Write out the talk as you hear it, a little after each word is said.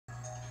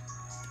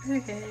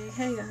Okay,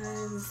 hey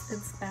guys,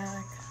 it's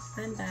back.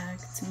 I'm back,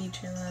 it's me,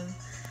 Love,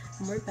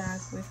 and we're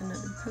back with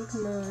another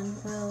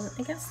Pokemon. Well,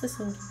 I guess this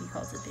one could be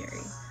called a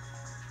theory.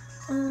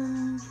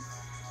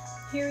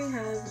 Here we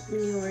have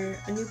Minior,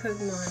 a new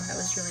Pokemon that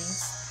was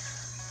released.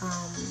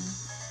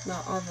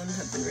 Well, all of them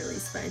have been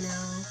released by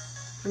now,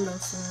 or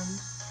most of them,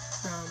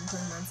 from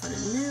Pokemon Sun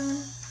and Moon.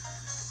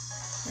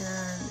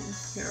 And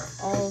here are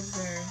all of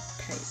their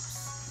types.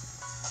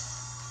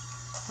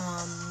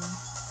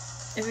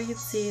 If you can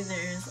see,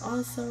 there's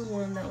also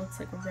one that looks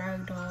like a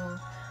ragdoll,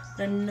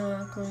 but I'm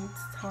not going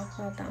to talk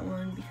about that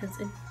one because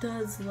it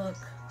does look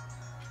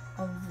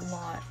a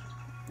lot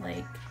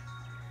like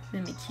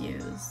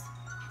Mimikyu's,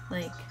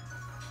 like,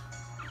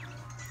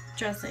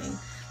 dressing.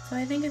 So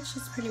I think it's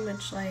just pretty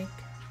much like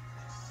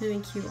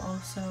Mimikyu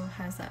also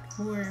has that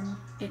form.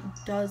 It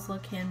does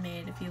look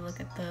handmade if you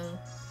look at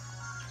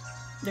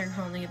they're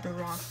calling it the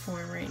rock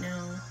form right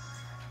now.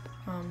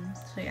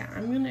 So yeah,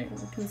 I'm gonna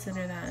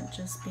consider that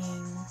just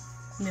being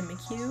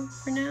Mimikyu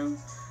for now.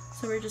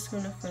 So we're just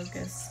going to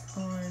focus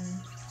on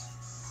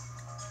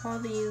all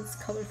these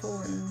colorful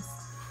ones.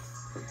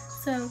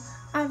 So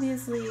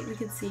obviously we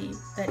can see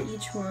that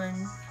each one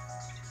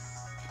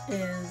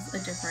is a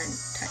different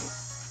type.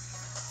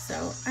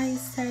 So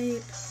ice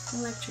type,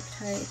 electric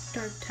type,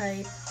 dark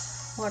type,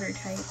 water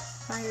type,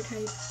 fire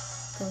type,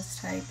 ghost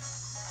type,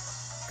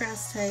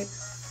 grass type,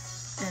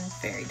 and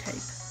fairy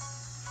type.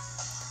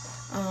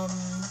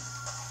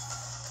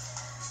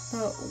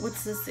 But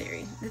what's the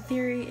theory? The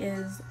theory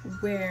is,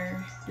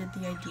 where did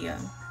the idea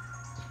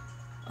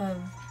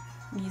of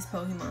these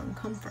Pokemon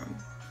come from?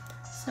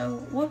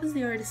 So what was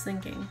the artist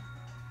thinking?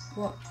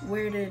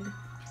 Where did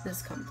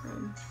this come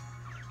from?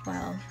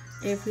 Well,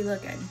 if we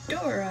look at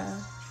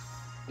Dora,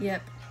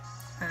 yep,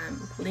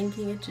 I'm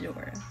linking it to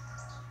Dora.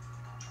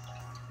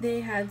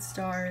 They had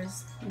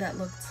stars that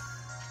looked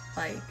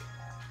like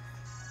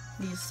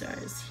these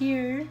stars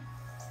here.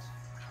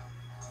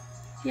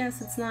 Yes,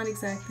 it's not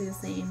exactly the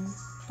same,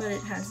 but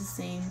it has the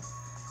same.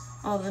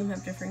 All of them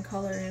have different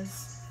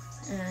colors,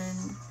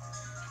 and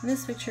in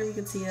this picture we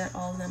can see that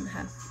all of them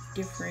have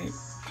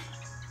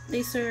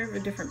they serve a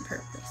different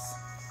purpose.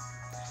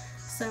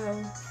 So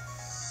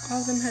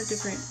all of them have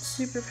different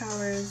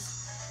superpowers,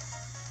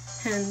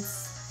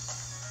 hence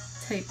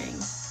typing.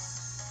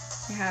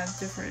 They have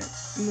different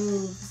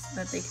moves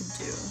that they could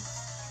do.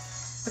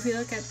 If we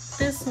look at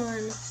this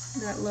one,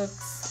 that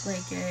looks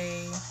like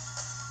a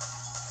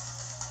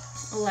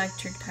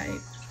electric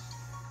type.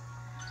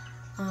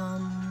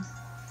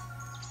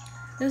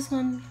 This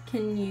one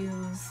can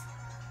use,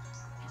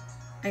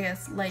 I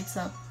guess, lights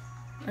up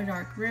a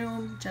dark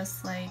room,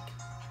 just like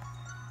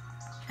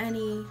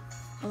any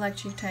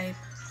electric type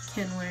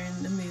can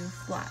learn the move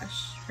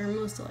Flash, or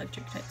most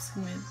electric types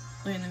can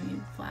learn the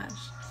move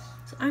Flash.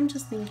 So I'm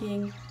just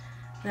thinking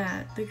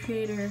that the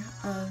creator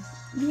of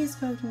these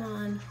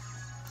Pokemon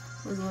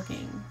was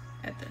looking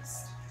at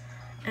this.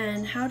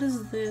 And how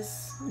does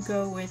this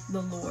go with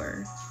the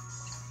lore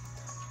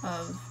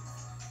of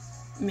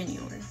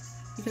Minior?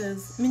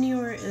 Because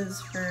Minior is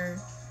for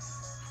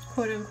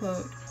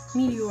quote-unquote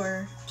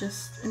meteor,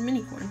 just in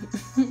mini form.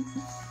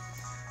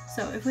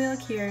 So if we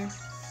look here,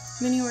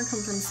 Minior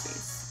come from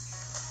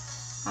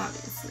space,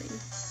 obviously.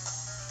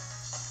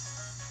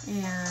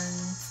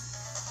 And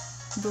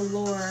the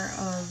lore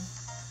of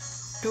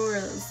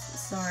Dora's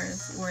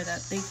stars were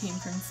that they came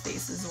from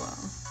space as well.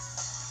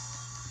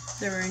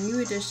 They were a new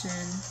addition,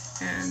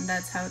 and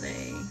that's how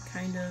they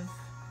kind of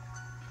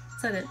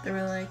said it. They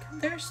were like,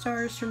 they're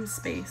stars from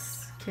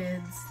space,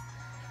 kids.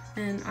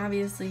 And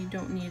obviously you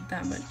don't need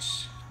that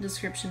much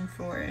description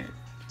for it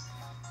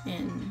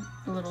in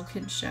a little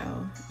kid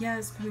show.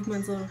 Yes,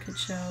 Pokemon's a little kid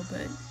show,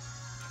 but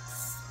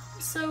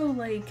so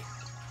like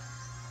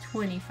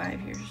 20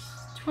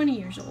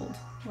 years old.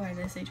 Why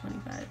did I say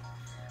 25?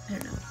 I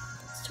don't know.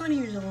 It's 20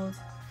 years old,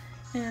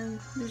 and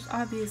there's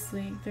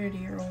obviously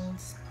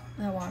 30-year-olds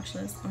that watch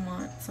this and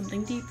want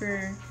something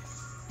deeper.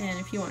 And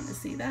if you want to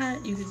see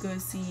that, you could go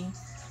see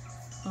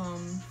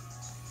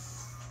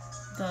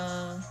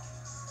the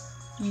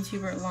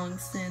YouTuber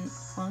Langston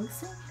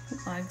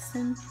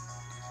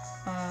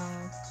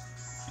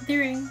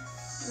theory,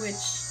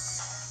 which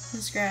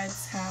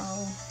describes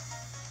how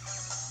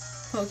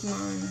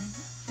Pokemon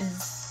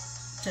is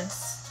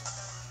just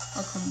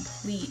a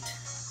complete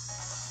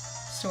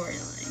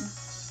storyline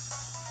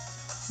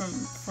from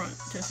front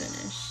to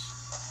finish.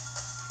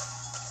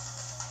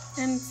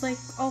 And it's like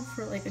all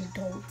for like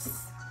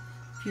adults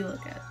if you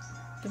look at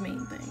the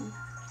main thing.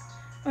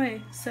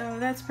 Okay, so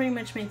that's pretty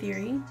much my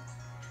theory.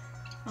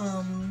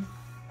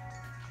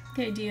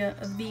 The idea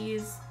of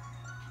these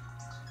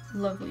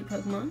lovely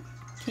Pokemon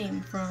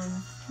came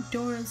from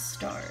Dora's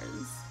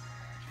stars.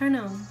 I don't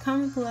know,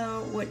 comment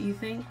below what you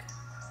think.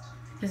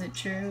 Is it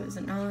true? Is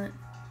it not?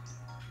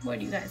 What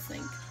do you guys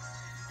think?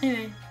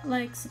 Anyway,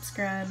 like,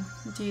 subscribe,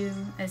 do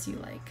as you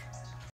like.